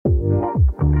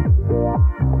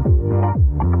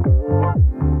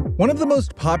One of the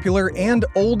most popular and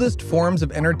oldest forms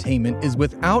of entertainment is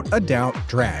without a doubt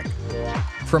drag.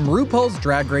 From RuPaul's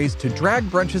Drag Race to drag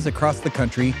brunches across the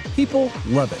country, people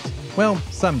love it. Well,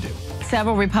 some do.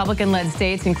 Several Republican-led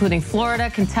states, including Florida,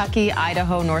 Kentucky,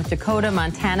 Idaho, North Dakota,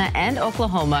 Montana, and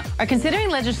Oklahoma, are considering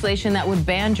legislation that would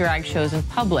ban drag shows in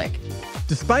public.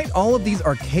 Despite all of these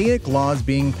archaic laws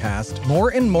being passed,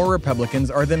 more and more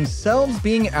Republicans are themselves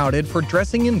being outed for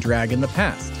dressing in drag in the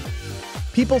past.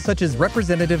 People such as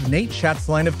Representative Nate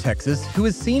Schatzline of Texas, who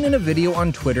is seen in a video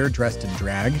on Twitter dressed in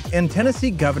drag, and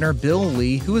Tennessee Governor Bill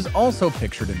Lee, who is also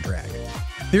pictured in drag.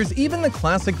 There's even the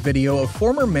classic video of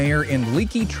former mayor and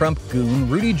leaky Trump goon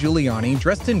Rudy Giuliani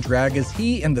dressed in drag as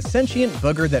he and the sentient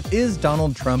booger that is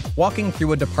Donald Trump walking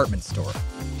through a department store.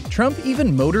 Trump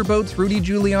even motorboats Rudy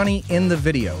Giuliani in the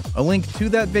video. A link to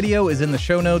that video is in the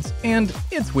show notes, and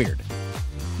it's weird.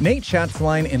 Nate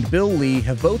Schatzline and Bill Lee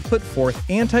have both put forth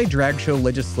anti-drag show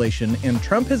legislation, and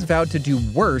Trump has vowed to do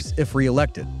worse if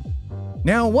reelected.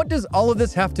 Now, what does all of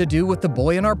this have to do with the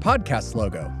boy in our podcast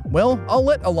logo? Well, I'll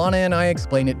let Alana and I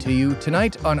explain it to you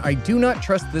tonight on I Do Not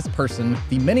Trust This Person,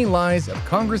 The Many Lies of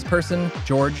Congressperson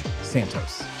George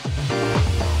Santos.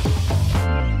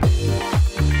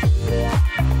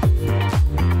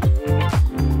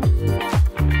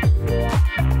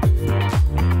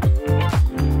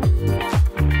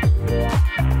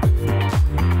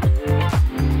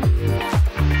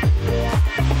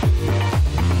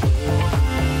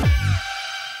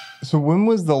 So when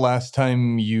was the last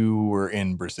time you were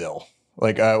in Brazil?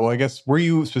 I guess, were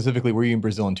you in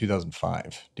Brazil in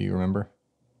 2005? Do you remember?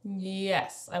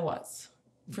 Yes, I was,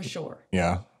 for sure.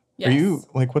 Yeah. Yes. Are you,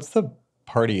 what's the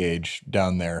party age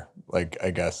down there?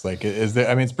 Is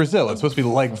there, it's Brazil. It's supposed to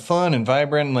be, fun and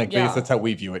vibrant. I guess that's how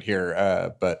we view it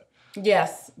here. But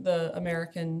yes, the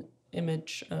American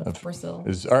image of Brazil.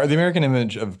 The American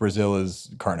image of Brazil is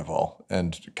Carnival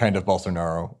and kind of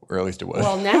Bolsonaro, or at least it was.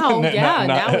 Well, now,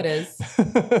 now it is.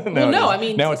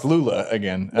 Now it's Lula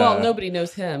again. Well, nobody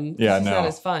knows him. Yeah, it's not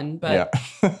as fun, but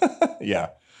yeah.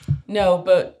 No,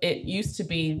 but it used to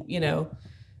be,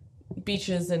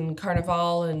 beaches and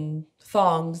Carnival and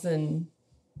thongs, and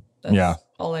that's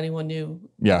all anyone knew.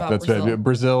 Yeah, about Brazil.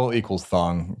 Brazil equals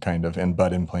thong, kind of, and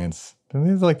butt implants.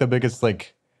 These are the biggest,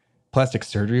 plastic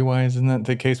surgery wise, isn't that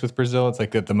the case with Brazil? It's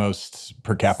the most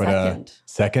per capita.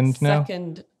 Second now?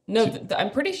 Second. No, I'm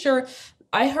pretty sure.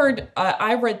 I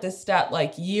read this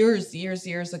stat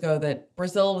years ago that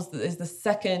Brazil is the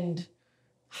second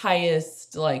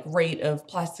highest God of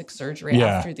plastic surgery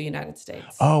after the United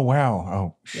States. Oh wow.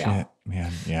 Oh shit,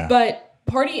 man. Yeah. But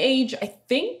party age, I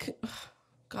think.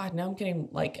 God, now I'm getting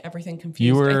everything confused.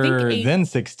 You were then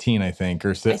 16, I think,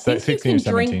 or 16 or 17.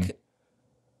 Drink,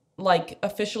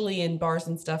 officially in bars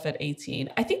and stuff at 18.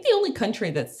 I think the only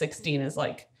country that's 16 is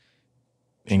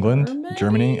England,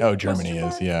 Germany. Oh, Germany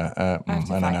is, yeah. I have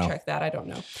to I don't know. check that. I don't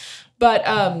know. But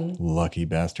lucky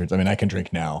bastards. I can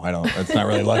drink now. It's not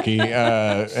really lucky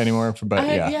anymore. But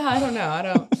I don't know. I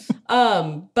don't.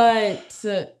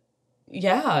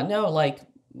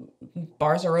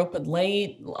 Bars are open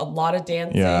late, a lot of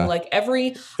dancing,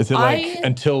 Is it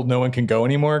until no one can go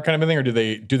anymore kind of a thing, or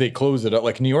do they close it up?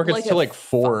 New York, it's till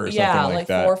 4 or something like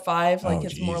that. 4 or 5,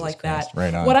 it's Jesus more like Christ. that.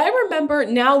 Right on. What I remember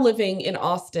now living in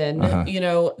Austin,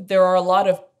 there are a lot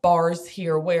of bars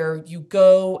here where you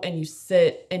go and you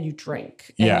sit and you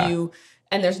drink and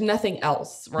there's nothing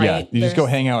else, right? Yeah, you just go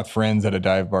hang out with friends at a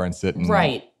dive bar and sit and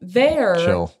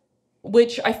chill.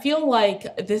 Which I feel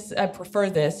I prefer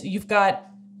this. You've got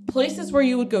places where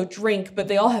you would go drink, but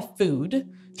they all have food.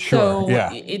 Sure, so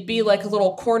it'd be a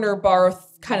little corner bar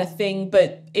kind of thing,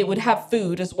 but it would have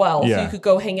food as well. Yeah. So you could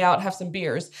go hang out, have some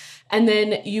beers. And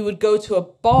then you would go to a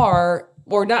bar,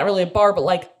 or not really a bar,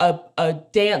 but a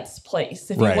dance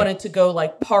place if you wanted to go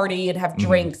party and have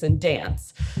drinks and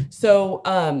dance. So,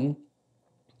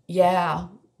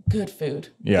 good food,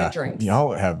 good drinks.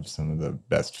 Y'all have some of the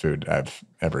best food I've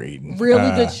ever eaten. Really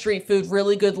good street food,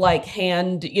 really good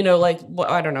hand,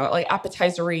 I don't know,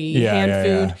 appetizer-y hand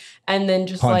food. And then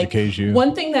just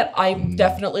one thing that I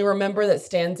definitely remember that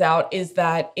stands out is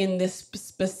that in this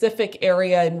specific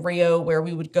area in Rio where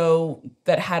we would go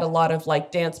that had a lot of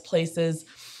dance places,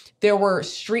 there were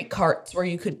street carts where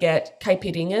you could get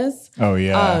caipirinhas. Oh,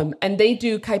 yeah. And they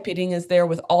do caipirinhas there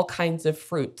with all kinds of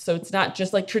fruit. So it's not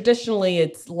just traditionally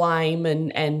it's lime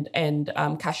and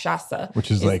cachaça.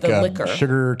 Which is the liquor.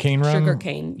 Sugar cane rum? Sugar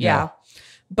cane, yeah.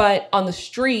 But on the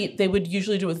street, they would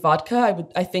usually do it with vodka.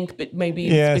 I think maybe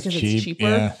it's because cheap. it's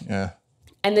cheaper. Yeah.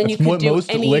 And then That's you could do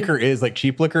most liquor is. Like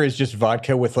cheap liquor is just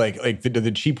vodka with like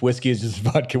the cheap whiskey is just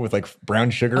vodka with like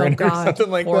brown sugar in it or something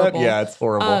like that. Yeah, it's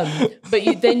horrible.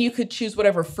 But then you could choose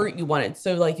whatever fruit you wanted.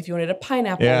 So like if you wanted a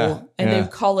pineapple, they would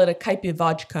call it a kaipi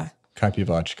vodka. Kaipi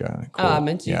vodka. Cool.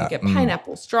 And so you could get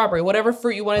pineapple, strawberry, whatever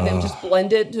fruit you wanted. They would just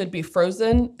blend it to be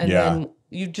frozen, and then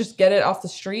you just get it off the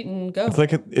street and go. It's like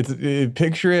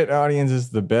picture it, audience, is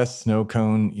the best snow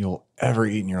cone you'll ever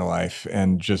eat in your life,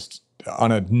 and just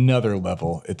on another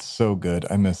level, it's so good.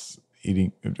 I miss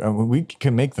eating. We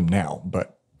can make them now,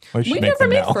 but we've never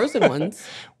made frozen ones.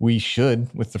 We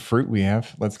should with the fruit we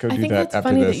have. Let's go do that after this. I think that's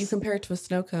funny that you compare it to a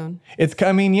snow cone.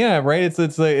 I mean, yeah, right. It's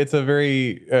a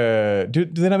very. Do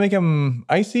they not make them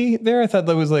icy there? I thought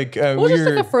that was like. Well, just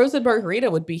like a frozen margarita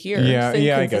would be here.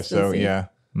 Yeah, I guess so. Yeah.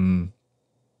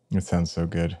 It sounds so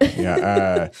good.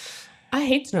 Yeah. I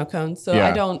hate snow cones, so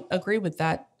I don't agree with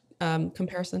that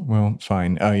comparison. Well,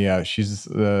 fine. Oh yeah, she's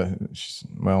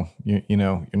well, you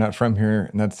know, you're not from here,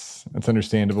 and that's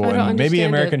understandable. And maybe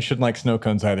Americans shouldn't like snow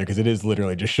cones either, because it is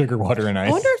literally just sugar, water, and ice.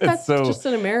 I wonder if that's just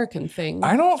an American thing.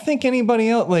 I don't think anybody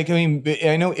else. Like, I mean,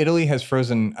 I know Italy has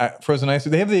frozen ice.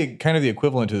 They have the kind of the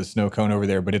equivalent to the snow cone over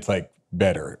there, but it's like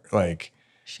better, like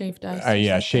shaved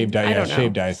ice. Shaved ice. Yeah,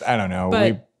 shaved ice. I don't know.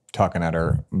 We talking at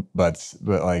our butts,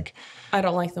 but like, I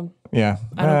don't like them. Yeah,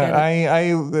 I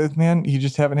don't get it. Man, you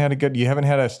just haven't had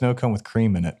a snow cone with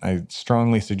cream in it. I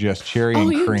strongly suggest cherry and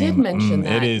cream. Oh, you did mention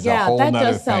that. It is a whole nother thing. That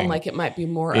does sound like it might be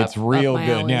more. It's real up my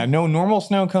good. alley. Yeah, no normal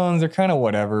snow cones. They're kind of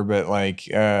whatever, but like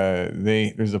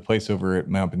there's a place over at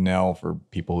Mount Benel for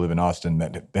people who live in Austin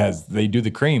that they do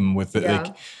the cream with it.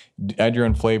 Like, add your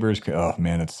own flavors. Oh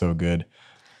man, it's so good.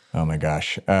 Oh my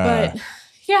gosh. But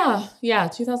yeah,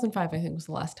 2005 I think was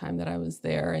the last time that I was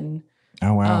there, and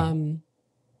oh wow.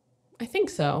 I think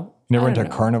so. Never went to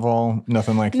Carnival,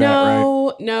 nothing like that,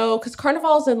 right? No, because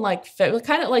Carnival's in like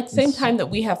kind of like same time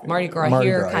that we have Mardi Gras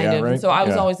here, kind of. Right? And so I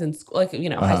was always in school, like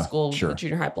high school,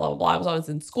 junior high, blah blah blah. I was always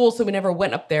in school, so we never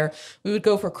went up there. We would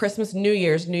go for Christmas, New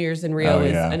Year's. New Year's in Rio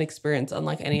is an experience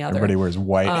unlike any other. Everybody wears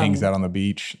white, hangs out on the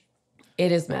beach.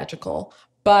 It is magical.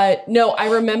 But no, I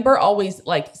remember always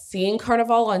like seeing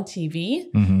Carnival on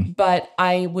TV, but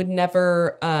I would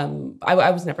never. I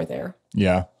was never there.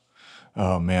 Yeah.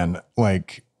 Oh man,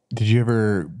 like, did you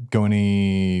ever go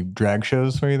any drag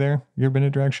shows? Were you there? You ever been to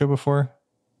a drag show before?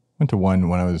 Went to one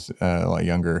when I was a lot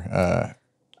younger.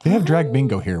 They have drag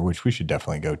bingo here, which we should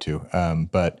definitely go to.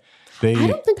 But I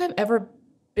don't think I've ever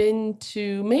been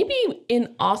to. Maybe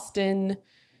in Austin,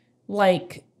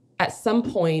 like at some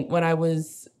point when I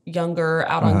was younger,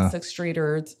 out on 6th Street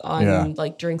or on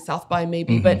like during South by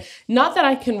maybe, but not that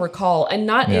I can recall, and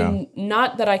not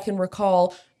that I can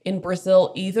recall in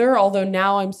Brazil either, although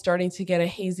now I'm starting to get a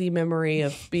hazy memory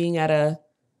of being at a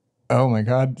oh my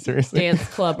god, seriously, dance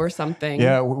club or something.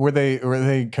 Yeah, were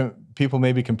they people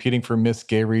maybe competing for Miss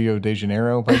Gay Rio de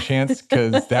Janeiro by chance?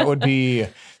 Because that would be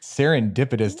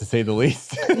serendipitous to say the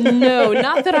least. No,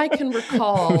 not that I can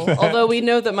recall. Although we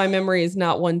know that my memory is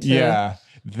not one to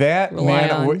that man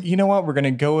on. You know what? We're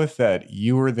gonna go with that.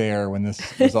 You were there when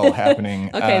this was all happening.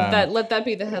 Okay, let that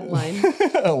be the headline.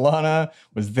 Alana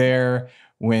was there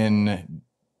when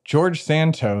George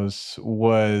Santos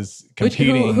was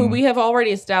competing. Who we have already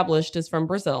established is from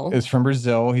Brazil.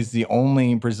 He's the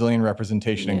only Brazilian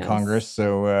representation in Congress.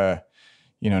 So,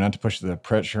 not to push the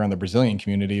pressure on the Brazilian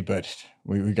community, but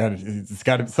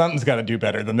something's got to do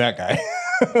better than that guy.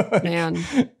 Man,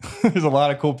 there's a lot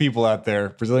of cool people out there.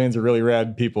 Brazilians are really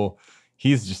rad people.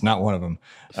 He's just not one of them.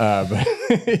 But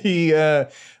he.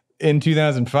 In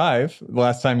 2005, the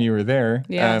last time you were there,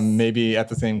 maybe at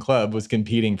the same club, was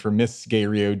competing for Miss Gay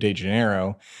Rio de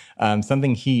Janeiro,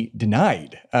 something he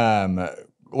denied, adamantly,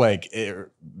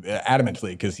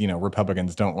 because,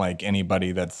 Republicans don't like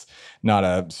anybody that's not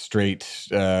a straight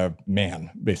man,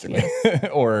 basically. Yes.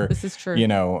 Or, this is true. They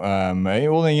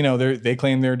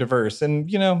claim they're diverse, and,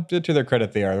 to their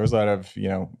credit, they are. There's a lot of,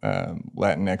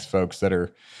 Latinx folks that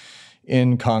are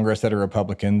in Congress that are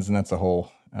Republicans, and that's a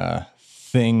whole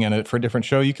thing, and for a different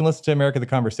show. You can listen to America the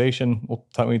Conversation.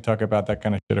 We talk about that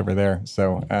kind of shit over there.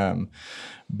 So,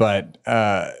 but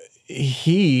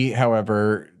he,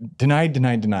 however, denied,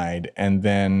 and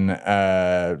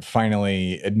then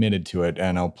finally admitted to it.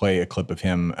 And I'll play a clip of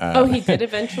him. He did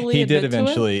eventually.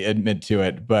 Admit to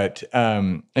it. But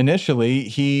initially,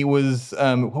 he was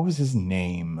what was his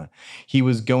name? He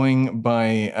was going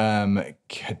by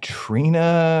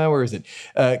Katrina. Where is it?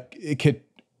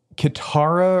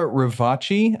 Kitara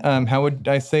Ravachi. How would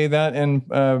I say that in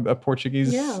a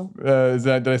Portuguese? Yeah.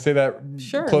 Did I say that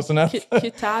close enough?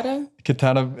 Kitara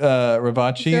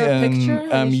Ravachi. Is there a picture?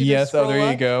 Yes. Oh,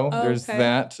 there you go. Oh, There's okay.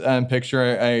 that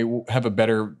picture. I have a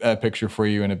better picture for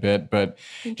you in a bit. But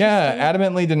yeah,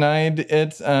 adamantly denied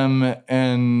it.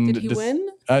 And did he win?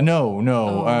 No.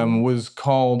 Was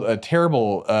called a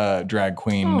terrible drag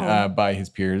queen by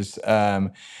his peers.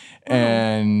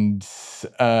 And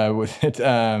with it,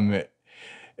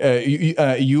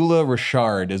 Eula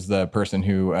Richard is the person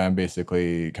who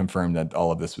basically confirmed that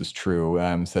all of this was true.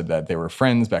 Said that they were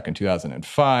friends back in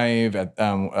 2005 at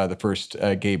the first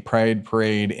gay pride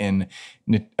parade in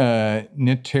Niterói.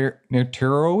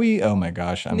 Oh my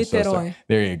gosh, I'm so sorry.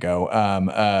 There you go. And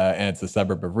it's a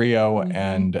suburb of Rio,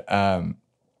 and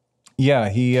yeah,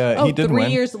 he did 3 win.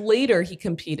 years later, he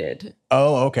competed.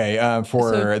 Oh, okay.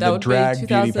 For So the drag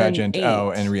beauty pageant. 2008.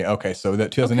 Oh, and okay. So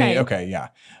that 2008. Okay, yeah.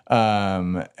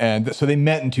 And so they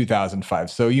met in 2005.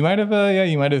 So you might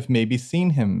have maybe seen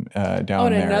him down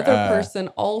there. And another person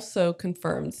also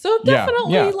confirmed. So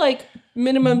definitely like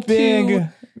minimum big, two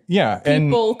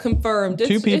people confirmed.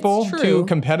 Two people, it's true. Two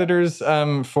competitors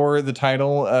for the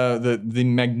title. The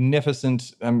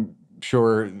magnificent. I'm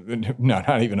sure. No,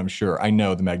 not even. I'm sure. I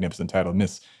know the magnificent title,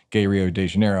 Miss Gay Rio de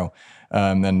Janeiro.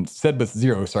 And said with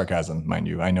zero sarcasm, mind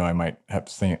you. I know I might have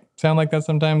to sound like that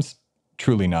sometimes.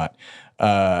 Truly not.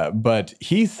 But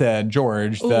he said,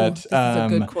 George, that this is a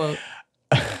good quote.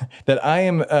 that I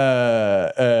am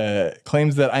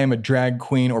claims that I am a drag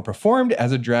queen or performed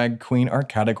as a drag queen are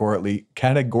categorically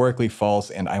false,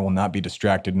 and I will not be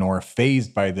distracted nor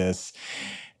fazed by this.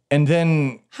 And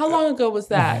then, how long ago was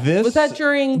that? Was that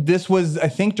during? This was, I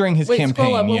think, during his campaign.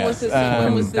 Scroll up. Yes.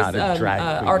 When was this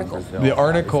article? The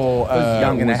article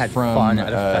was from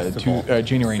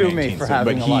January 19th.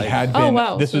 But he had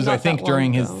been. This was, I think,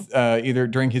 during his either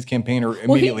during his campaign or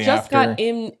immediately after. Well,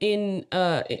 he just got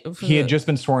in. He had just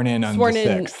been sworn in on the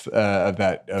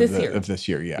 6th of this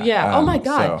year. Yeah. Yeah. Oh my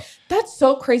God, that's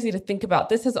so crazy to think about.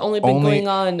 This has only been going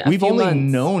on. We've only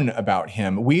known about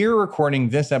him. We are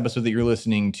recording this episode that you're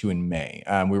listening to in May.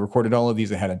 We recorded all of these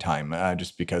ahead of time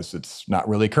just because it's not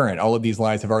really current. All of these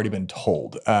lies have already been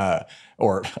told.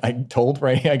 Or I told,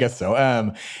 right? I guess so.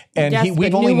 And yes,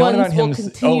 we've only known about him.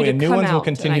 And new ones will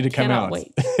continue to come out.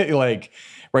 Wait. Like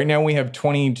right now we have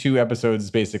 22 episodes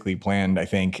basically planned, I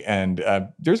think. And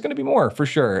there's going to be more for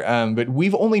sure. But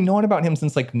we've only known about him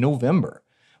since like November.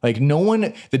 Like no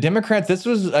one, the Democrats, this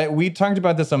was, we talked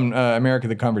about this on America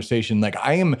the Conversation. Like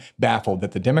I am baffled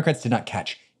that the Democrats did not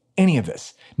catch any of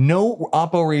this. No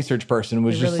Oppo research person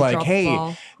was just like,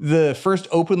 hey, the first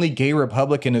openly gay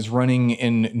Republican is running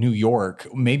in New York.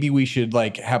 Maybe we should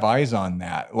like have eyes on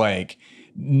that. Like,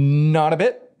 not a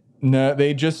bit. No,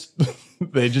 they just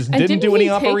didn't do any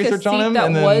Oppo research on him.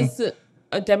 And then was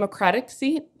a Democratic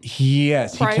seat.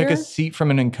 Yes, prior? He took a seat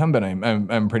from an incumbent.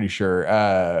 I'm pretty sure.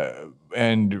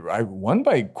 And I won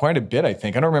by quite a bit, I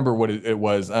think. I don't remember what it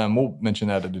was. We'll mention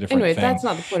that at a different thing. That's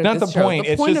not the point of this show.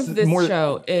 The point of this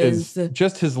show is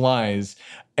just his lies.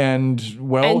 And,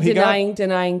 well, he denying.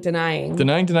 And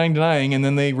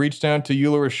then they reached out to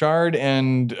Eula Richard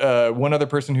and one other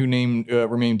person who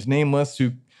remained nameless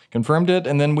who confirmed it.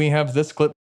 And then we have this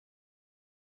clip.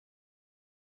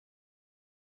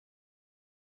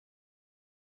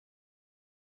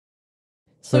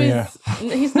 So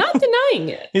he's not denying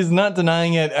it. He's not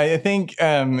denying it. I think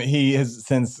he has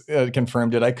since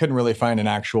confirmed it. I couldn't really find an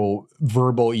actual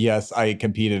verbal, yes, I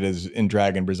competed in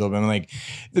drag in Brazil. But I'm like,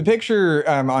 the picture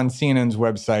on CNN's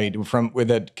website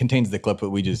that contains the clip that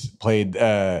we just played,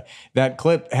 that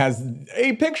clip has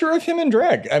a picture of him in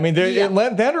drag. I mean,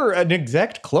 that or an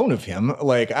exact clone of him.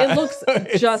 Like it looks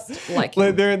just like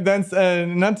him. That's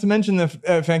not to mention the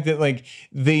fact that like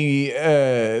the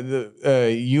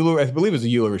Eula, I believe it was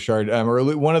Eula Richard, or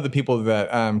one of the people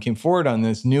that came forward on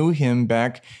this, knew him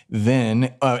back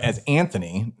then as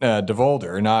Anthony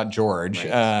DeVolder, not George.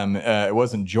 Right. It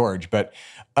wasn't George, but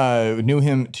knew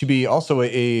him to be also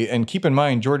and keep in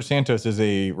mind, George Santos is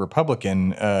a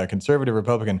Republican, conservative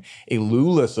Republican, a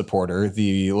Lula supporter,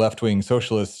 the left-wing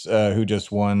socialist who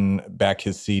just won back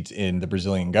his seat in the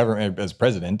Brazilian government as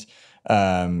president.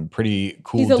 Pretty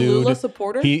cool dude. He's a Lula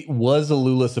supporter? He was a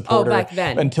Lula supporter. back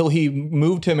then. Until he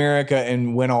moved to America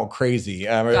and went all crazy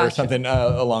or something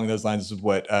along those lines. This is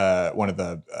what one of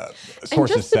the sources said. And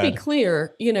just to be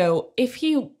clear, if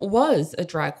he was a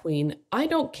drag queen, I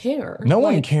don't care. No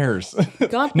one cares. God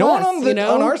bless, no one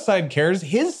on our side cares.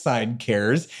 His side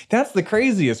cares. That's the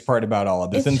craziest part about all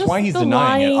of this. And it's why he's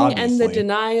denying it, obviously. And the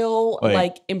denial,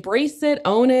 embrace it,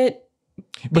 own it.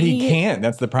 But he can't.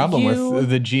 That's the problem with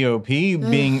the GOP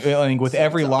being like with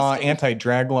every law,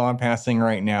 anti-drag law passing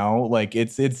right now. Like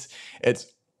it's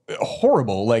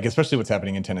horrible. Like especially what's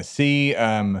happening in Tennessee.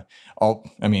 All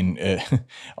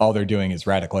they're doing is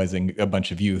radicalizing a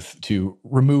bunch of youth to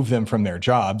remove them from their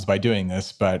jobs by doing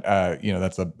this. But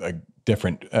that's a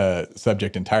different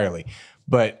subject entirely.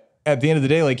 But at the end of the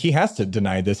day, like he has to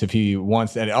deny this if he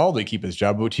wants at all to keep his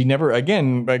job, which he never.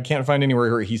 Again, I can't find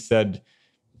anywhere where he said.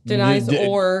 Denies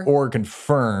or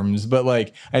confirms, but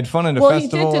like I had fun at a festival. Well, he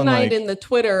did deny it in the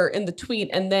tweet,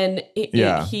 and then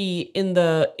he in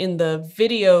the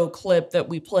video clip that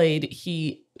we played,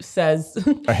 he says,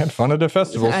 "I had fun at a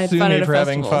festival. Sue me for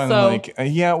having fun." So, like,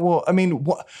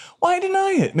 why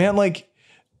deny it, man? Like.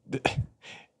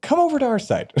 Come over to our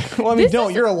side. Well,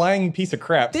 you're a lying piece of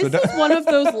crap. This is one of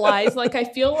those lies. Like, I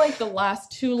feel like the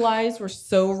last two lies were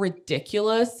so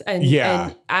ridiculous and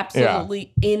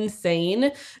absolutely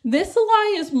insane. This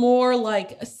lie is more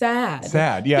like sad.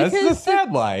 Sad. Yeah, this is a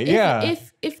sad lie.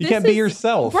 If you can't be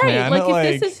yourself, right? Man. Like,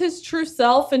 if this is his true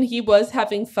self and he was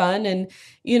having fun and,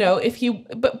 if he,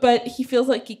 but he feels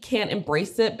like he can't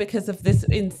embrace it because of this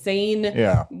insane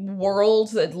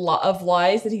world of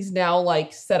lies that he's now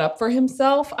like set up for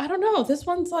himself. I don't know. This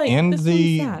one's like, and one's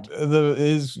sad.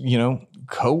 his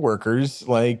co-workers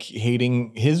like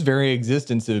hating his very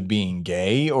existence of being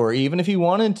gay, or even if he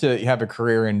wanted to have a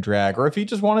career in drag, or if he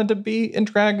just wanted to be in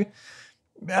drag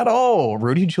at all.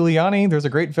 Rudy Giuliani, there's a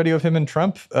great video of him and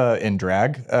Trump in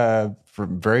drag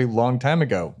from a very long time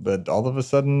ago. But all of a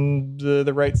sudden,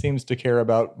 the right seems to care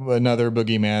about another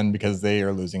boogeyman because they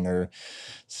are losing their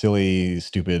silly,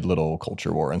 stupid little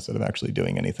culture war instead of actually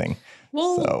doing anything.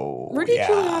 Well, Rudy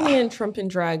Giuliani and Trump in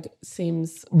drag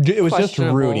seems it was just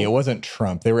Rudy. It wasn't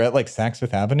Trump. They were at like Saks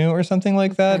Fifth Avenue or something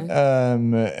like that.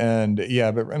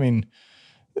 But I mean...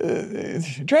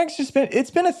 drag's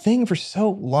it's been a thing for so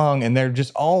long, and they're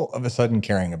just all of a sudden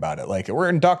caring about it. Like, we're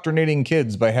indoctrinating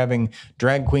kids by having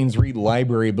drag queens read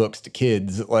library books to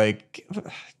kids. Like,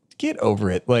 get over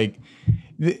it. Like,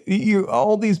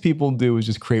 all these people do is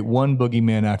just create one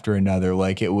boogeyman after another.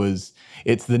 Like,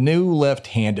 it's the new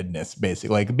left-handedness,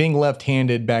 basically. Like, being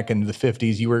left-handed back in the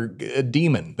 50s, you were a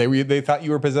demon. They thought you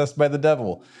were possessed by the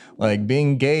devil. Like,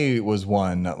 being gay was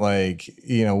one. Like,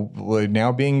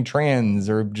 now being trans,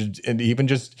 or even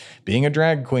just being a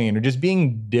drag queen, or just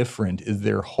being different is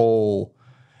their whole...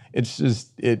 It's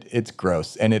just, it's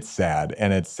gross, and it's sad.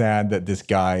 And it's sad that this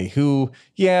guy who,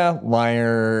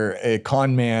 liar, a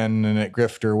con man, and a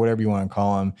grifter, whatever you want to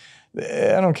call him,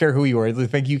 I don't care who you are.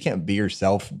 Like, you can't be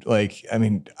yourself. Like, I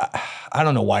mean, I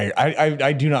don't know why.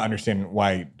 I do not understand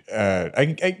why.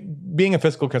 Being a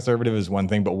fiscal conservative is one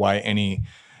thing, but why any,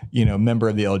 member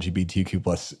of the LGBTQ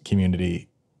plus community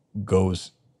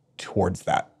goes towards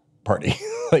that party.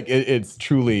 Like, it's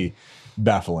truly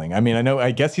baffling. I mean,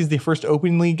 I guess he's the first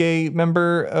openly gay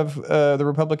member of the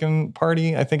Republican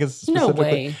Party. I think it's no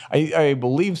way. I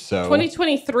believe so.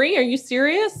 2023? Are you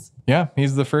serious? Yeah,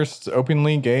 he's the first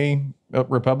openly gay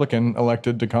Republican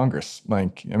elected to Congress.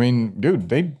 Like, I mean, dude,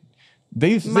 they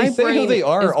say who they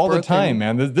are all the time,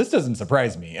 man. This doesn't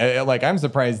surprise me. I'm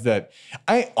surprised that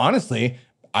I've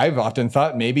often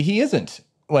thought maybe he isn't.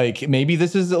 Like, maybe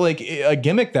this is like a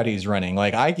gimmick that he's running.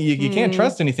 Like, you can't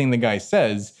trust anything the guy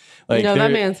says. Like,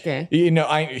 that man's gay. He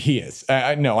is.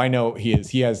 I know he is.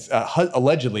 He has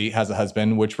allegedly has a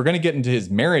husband, which we're going to get into his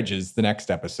marriages the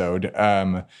next episode.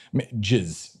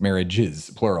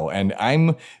 Marriages, plural. And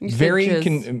I'm very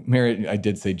married. I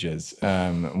did say jizz.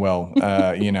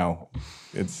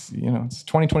 It's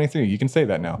 2023. You can say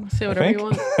that now. Say whatever you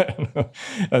want.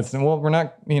 We're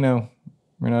not.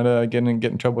 We're not get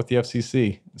in trouble with the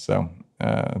FCC. So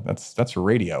that's for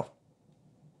radio.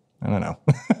 I don't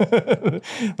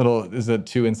know. Is it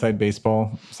too inside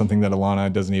baseball? Something that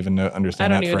Alana doesn't even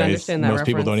understand. I don't even understand that Most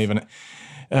reference. People don't even.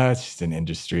 It's just an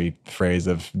industry phrase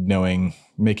of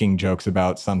making jokes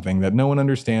about something that no one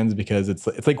understands, because it's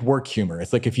like work humor.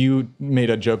 It's like if you made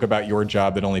a joke about your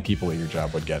job that only people at your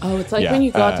job would get. Oh, it's like when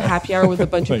you go out to happy hour with a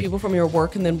bunch of people from your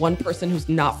work, and then one person who's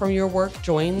not from your work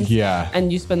joins. Yeah.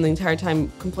 And you spend the entire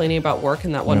time complaining about work,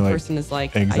 and that one person is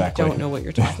like, exactly. I don't know what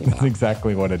you're talking about. That's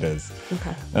exactly what it is.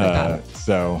 Okay. I got it.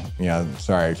 So,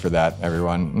 sorry for that,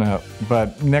 everyone. No,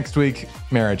 but next week,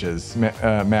 marriages,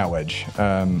 marriage,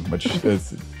 which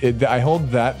is... I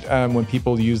hold that when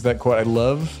people use that quote. I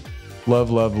love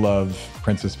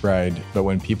Princess Bride, but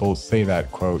when people say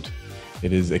that quote,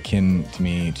 it is akin to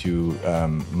me to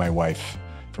my wife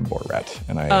from Borat,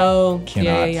 and I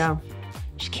cannot,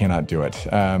 just cannot do it.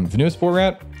 The newest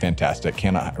Borat, fantastic,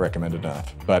 cannot recommend it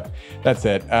enough. But that's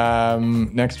it.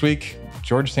 Next week,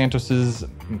 George Santos's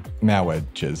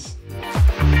marriages.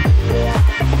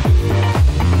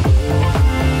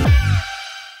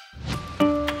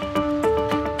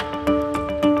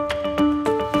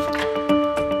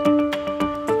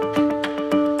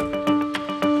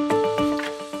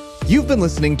 You've been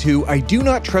listening to I Do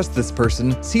Not Trust This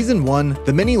Person, Season 1,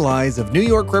 The Many Lies of New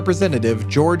York Representative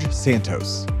George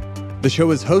Santos. The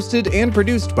show is hosted and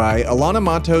produced by Alana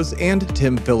Matos and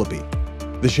Tim Philippi.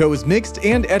 The show is mixed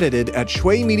and edited at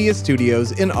Shway Media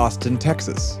Studios in Austin,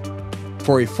 Texas.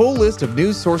 For a full list of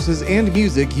news sources and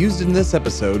music used in this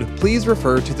episode, please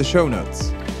refer to the show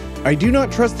notes. I Do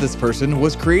Not Trust This Person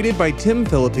was created by Tim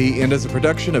Philippi and is a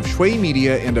production of Shway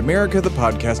Media and America the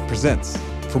Podcast Presents.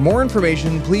 For more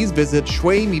information, please visit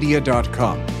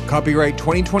shwaymedia.com. Copyright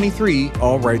 2023,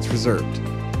 all rights reserved.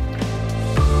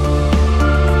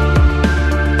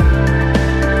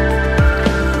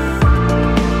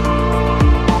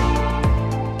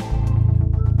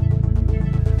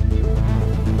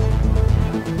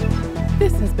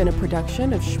 This has been a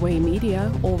production of Shway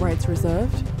Media, all rights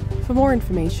reserved. For more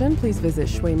information, please visit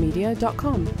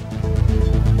shwaymedia.com.